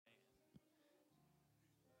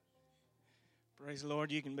Praise the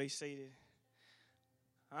Lord. You can be seated.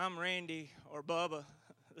 I'm Randy, or Bubba.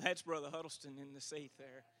 That's Brother Huddleston in the seat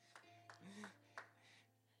there.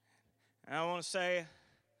 And I want to say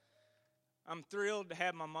I'm thrilled to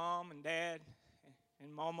have my mom and dad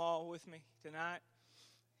and Mama with me tonight.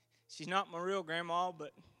 She's not my real grandma,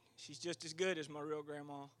 but she's just as good as my real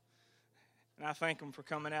grandma. And I thank them for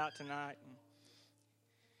coming out tonight.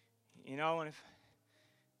 And if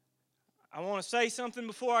I want to say something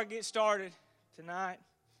before I get started tonight.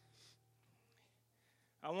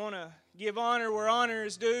 I want to give honor where honor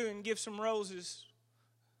is due and give some roses.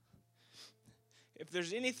 If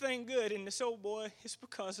there's anything good in this old boy, it's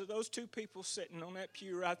because of those two people sitting on that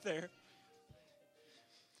pew right there.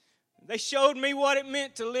 They showed me what it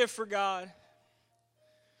meant to live for God.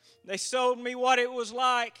 They showed me what it was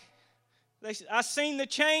like. I seen the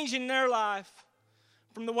change in their life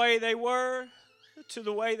from the way they were to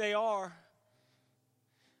the way they are.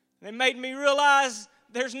 They made me realize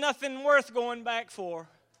there's nothing worth going back for.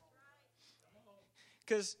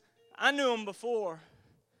 Because I knew them before.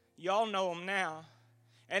 Y'all know them now.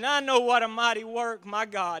 And I know what a mighty work my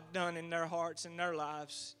God done in their hearts and their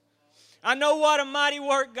lives. I know what a mighty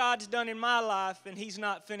work God's done in my life, and He's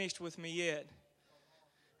not finished with me yet.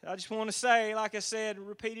 I just want to say, like I said,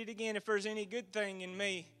 repeat it again, if there's any good thing in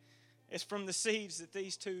me, it's from the seeds that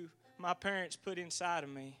these two, my parents, put inside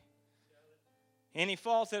of me. Any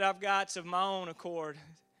fault that I've got's of my own accord,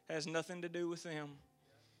 has nothing to do with them.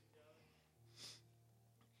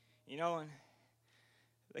 And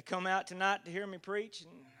they come out tonight to hear me preach, and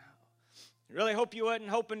I really hope you wasn't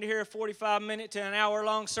hoping to hear a 45-minute to an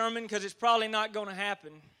hour-long sermon, because it's probably not going to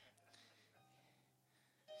happen.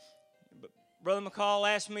 But Brother McCall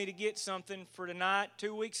asked me to get something for tonight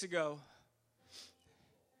 2 weeks ago.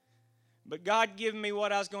 But God gave me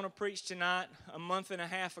what I was going to preach tonight a month and a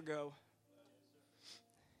half ago.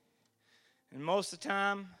 And most of the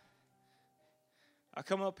time, I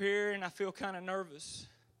come up here and I feel kind of nervous.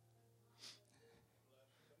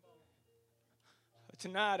 But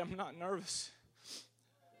tonight, I'm not nervous.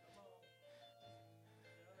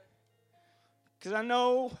 Because I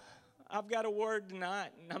know I've got a word tonight,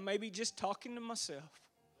 and I may be just talking to myself.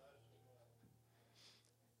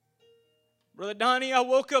 Brother Donnie, I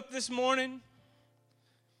woke up this morning,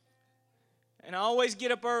 and I always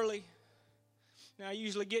get up early. Now, I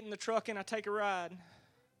usually get in the truck and I take a ride.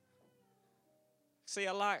 See,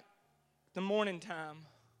 I like the morning time.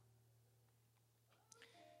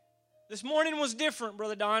 This morning was different,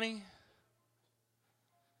 Brother Donnie.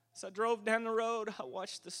 As I drove down the road, I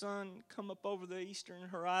watched the sun come up over the eastern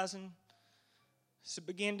horizon. As it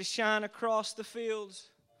began to shine across the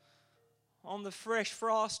fields on the fresh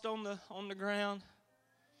frost on the ground.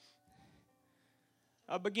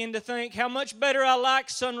 I begin to think how much better I like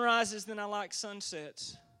sunrises than I like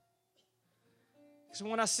sunsets. Because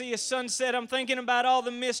when I see a sunset, I'm thinking about all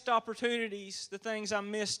the missed opportunities, the things I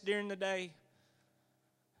missed during the day,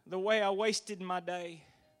 the way I wasted my day.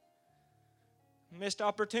 Missed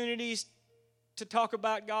opportunities to talk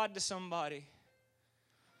about God to somebody.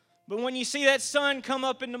 But when you see that sun come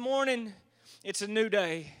up in the morning, it's a new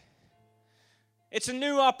day. It's a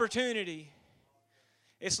new opportunity.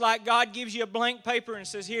 It's like God gives you a blank paper and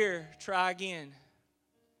says, here, try again.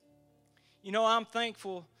 I'm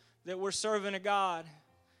thankful that we're serving a God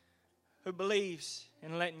who believes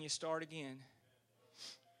in letting you start again.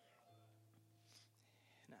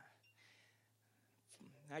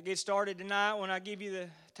 I get started tonight. When I give you the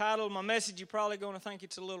title of my message, you're probably going to think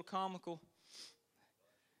it's a little comical.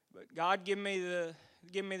 But God gave me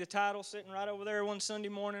the title sitting right over there one Sunday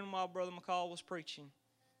morning while Brother McCall was preaching.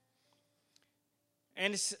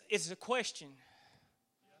 And it's a question.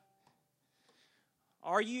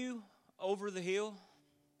 Are you over the hill?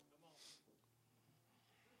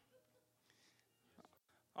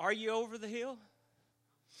 Are you over the hill?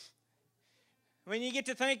 When you get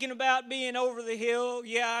to thinking about being over the hill,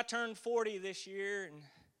 I turned 40 this year.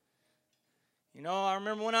 And, I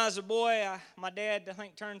remember when I was a boy, my dad, I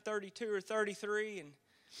think, turned 32 or 33. And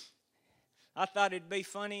I thought it'd be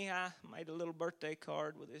funny. I made a little birthday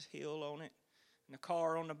card with his hill on it. And a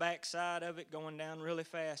car on the back side of it going down really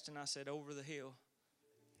fast, and I said, over the hill.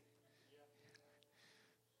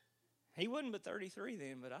 He wasn't but 33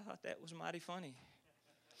 then, but I thought that was mighty funny.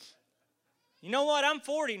 You know what? I'm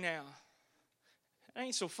 40 now. It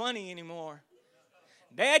ain't so funny anymore.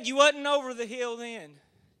 Dad, you wasn't over the hill then.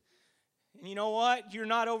 And you know what? You're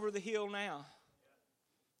not over the hill now.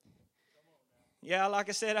 Like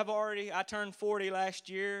I said, I turned 40 last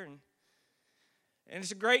year, and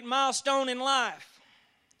it's a great milestone in life.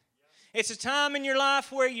 It's a time in your life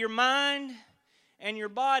where your mind and your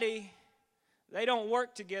body, they don't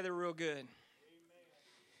work together real good.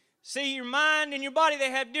 See, your mind and your body,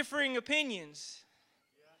 they have differing opinions.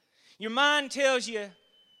 Your mind tells you,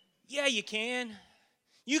 yeah, you can.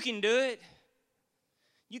 You can do it.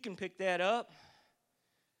 You can pick that up.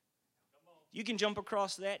 You can jump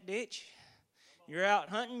across that ditch. You're out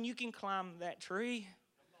hunting, you can climb that tree.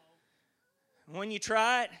 When you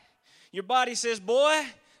try it, your body says, boy,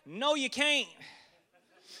 no, you can't.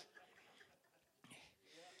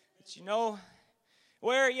 But you know,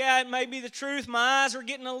 it may be the truth. My eyes are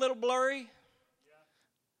getting a little blurry.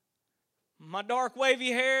 My dark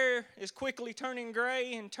wavy hair is quickly turning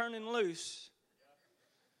gray and turning loose.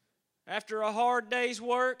 After a hard day's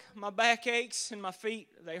work, my back aches and my feet,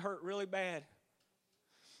 they hurt really bad.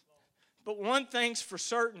 But one thing's for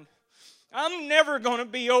certain, I'm never going to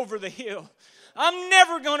be over the hill. I'm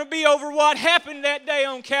never going to be over what happened that day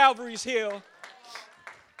on Calvary's Hill.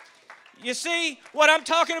 You see, what I'm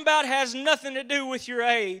talking about has nothing to do with your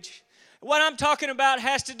age. What I'm talking about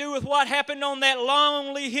has to do with what happened on that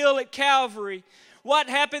lonely hill at Calvary. What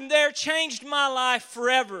happened there changed my life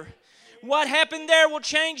forever. What happened there will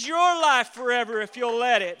change your life forever if you'll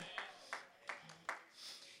let it.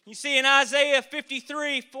 You see, in Isaiah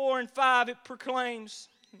 53, 4 and 5, it proclaims,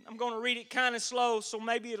 I'm going to read it kind of slow so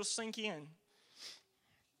maybe it'll sink in.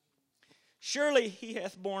 Surely he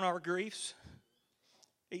hath borne our griefs.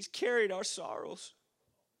 He's carried our sorrows.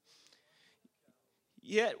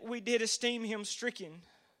 Yet we did esteem him stricken,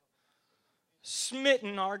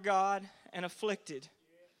 smitten our God, and afflicted.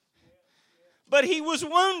 But he was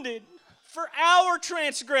wounded for our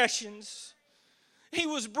transgressions. He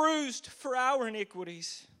was bruised for our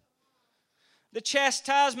iniquities. The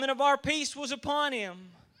chastisement of our peace was upon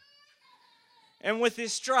him, and with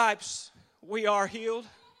his stripes we are healed.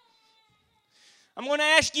 I'm going to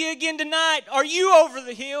ask you again tonight, are you over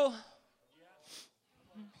the hill?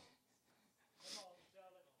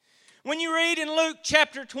 When you read in Luke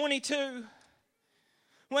chapter 22,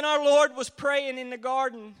 when our Lord was praying in the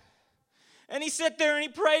garden, and he sat there and he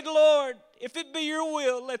prayed, Lord, if it be your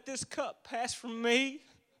will, let this cup pass from me.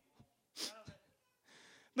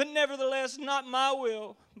 But nevertheless, not my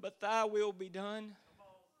will, but thy will be done.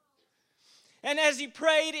 And as he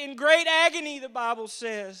prayed in great agony, the Bible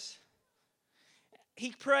says,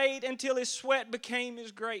 he prayed until his sweat became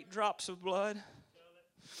as great drops of blood.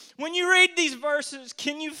 When you read these verses,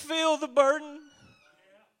 can you feel the burden?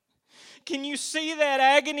 Can you see that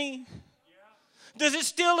agony? Does it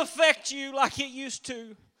still affect you like it used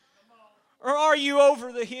to? Or are you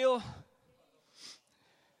over the hill?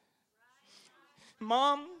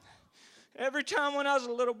 Mom, every time when I was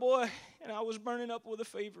a little boy and I was burning up with a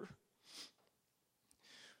fever,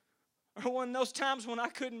 or one of those times when I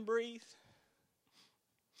couldn't breathe,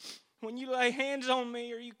 when you lay hands on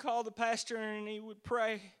me or you call the pastor and he would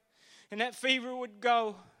pray and that fever would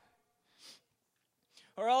go,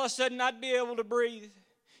 or all of a sudden I'd be able to breathe.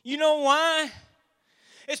 You know why?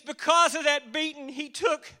 It's because of that beating he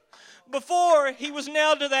took before he was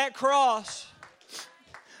nailed to that cross.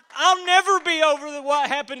 I'll never be over what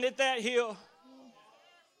happened at that hill.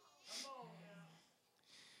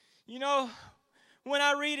 You know, when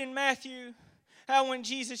I read in Matthew how when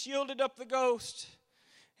Jesus yielded up the ghost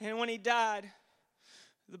and when he died,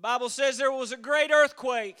 the Bible says there was a great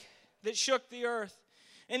earthquake that shook the earth,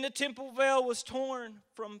 and the temple veil was torn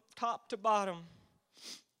from top to bottom.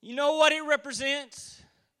 You know what it represents?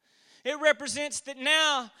 It represents that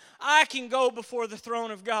now I can go before the throne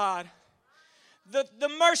of God. The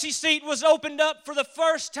mercy seat was opened up for the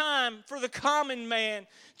first time for the common man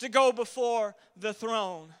to go before the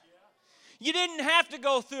throne. You didn't have to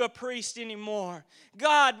go through a priest anymore.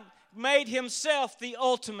 God made himself the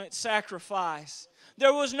ultimate sacrifice.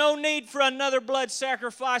 There was no need for another blood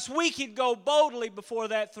sacrifice. We could go boldly before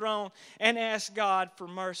that throne and ask God for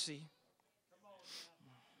mercy.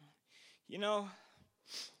 You know,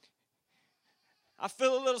 I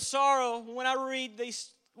feel a little sorrow when I read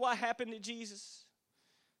what happened to Jesus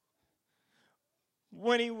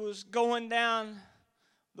when he was going down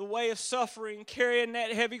the way of suffering, carrying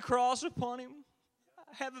that heavy cross upon him.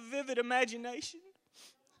 I have a vivid imagination.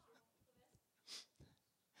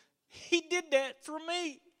 He did that for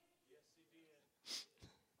me.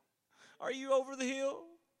 Are you over the hill?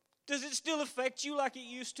 Does it still affect you like it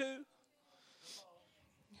used to?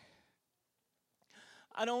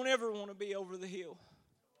 I don't ever want to be over the hill.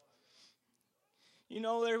 You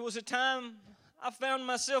know, there was a time I found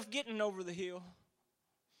myself getting over the hill.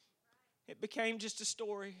 It became just a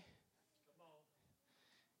story.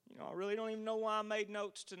 You know, I really don't even know why I made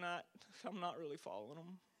notes tonight. I'm not really following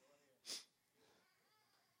them.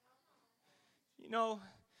 You know,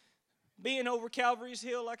 being over Calvary's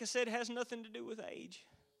Hill, like I said, has nothing to do with age.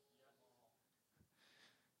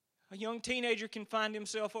 A young teenager can find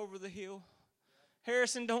himself over the hill.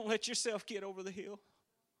 Harrison, don't let yourself get over the hill.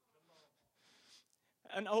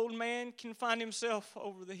 An old man can find himself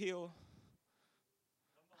over the hill.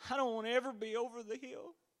 I don't want to ever be over the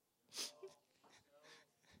hill.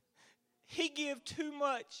 He gave too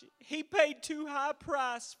much. He paid too high a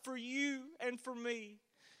price for you and for me.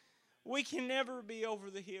 We can never be over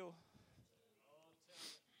the hill.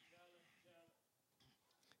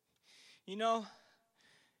 You know,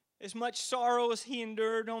 as much sorrow as he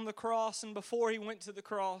endured on the cross and before he went to the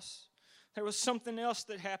cross, there was something else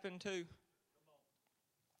that happened too.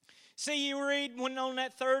 See, you read when on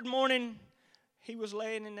that third morning he was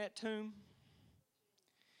laying in that tomb.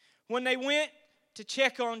 When they went to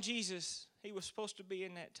check on Jesus, he was supposed to be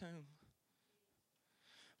in that tomb.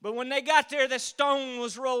 But when they got there, the stone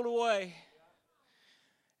was rolled away.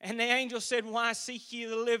 And the angel said, "Why seek ye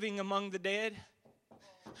the living among the dead?"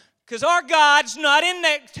 Because our God's not in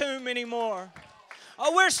that tomb anymore.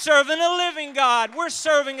 Oh, we're serving a living God. We're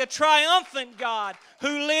serving a triumphant God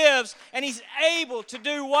who lives, and He's able to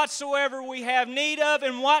do whatsoever we have need of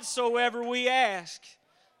and whatsoever we ask.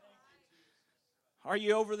 Are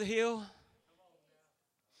you over the hill?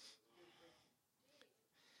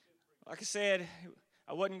 Like I said,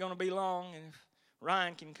 I wasn't going to be long, and if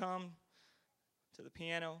Ryan can come to the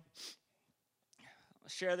piano, I'll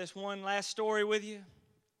share this one last story with you.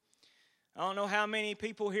 I don't know how many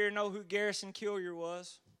people here know who Garrison Killier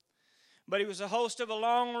was, but he was a host of a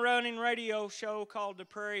long-running radio show called The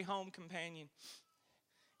Prairie Home Companion.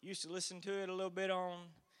 Used to listen to it a little bit on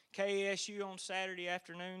KSU on Saturday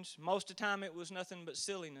afternoons. Most of the time it was nothing but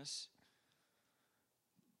silliness.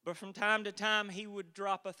 But from time to time, he would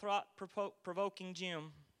drop a thought-provoking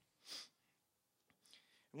gem.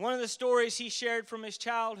 One of the stories he shared from his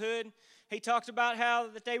childhood, he talked about how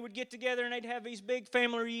that they would get together and they'd have these big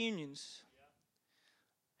family reunions.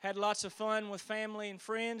 Had lots of fun with family and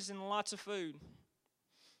friends and lots of food.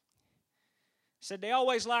 Said they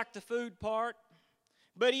always liked the food part,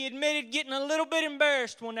 but he admitted getting a little bit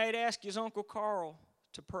embarrassed when they'd ask his Uncle Carl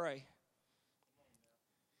to pray.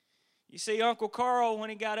 You see, Uncle Carl, when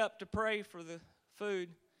he got up to pray for the food,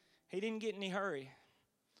 he didn't get any hurry.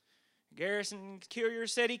 Garrison Killier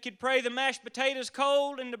said he could pray the mashed potatoes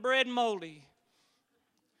cold and the bread moldy.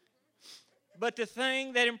 But the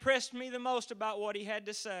thing that impressed me the most about what he had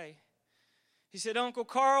to say, he said Uncle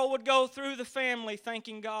Carl would go through the family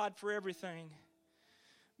thanking God for everything.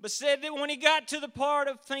 But said that when he got to the part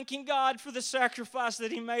of thanking God for the sacrifice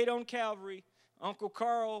that he made on Calvary, Uncle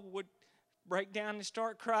Carl would break down and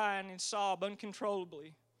start crying and sob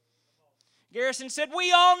uncontrollably. Garrison said,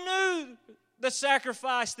 we all knew the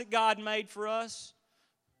sacrifice that God made for us.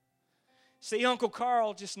 See, Uncle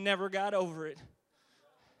Carl just never got over it.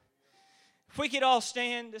 If we could all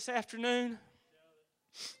stand this afternoon.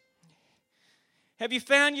 Have you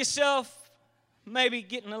found yourself maybe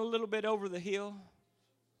getting a little bit over the hill?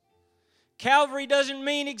 Calvary doesn't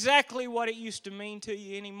mean exactly what it used to mean to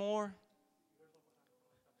you anymore.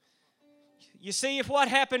 You see, if what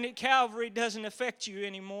happened at Calvary doesn't affect you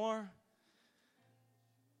anymore,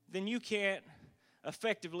 then you can't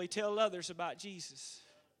effectively tell others about Jesus.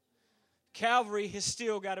 Calvary has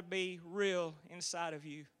still got to be real inside of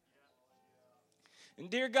you. And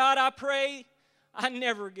dear God, I pray I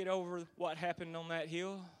never get over what happened on that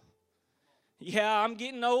hill. Yeah, I'm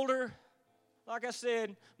getting older. Like I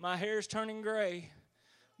said, my hair's turning gray,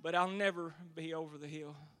 but I'll never be over the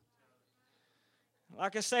hill.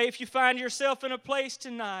 Like I say, if you find yourself in a place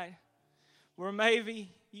tonight where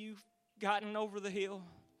maybe you've gotten over the hill,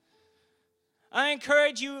 I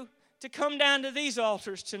encourage you to come down to these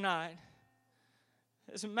altars tonight.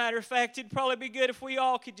 As a matter of fact, it'd probably be good if we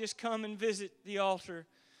all could just come and visit the altar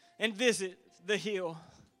and visit the hill.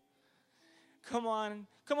 Come on,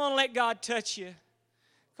 let God touch you.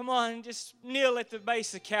 Come on, just kneel at the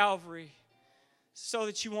base of Calvary so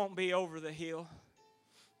that you won't be over the hill.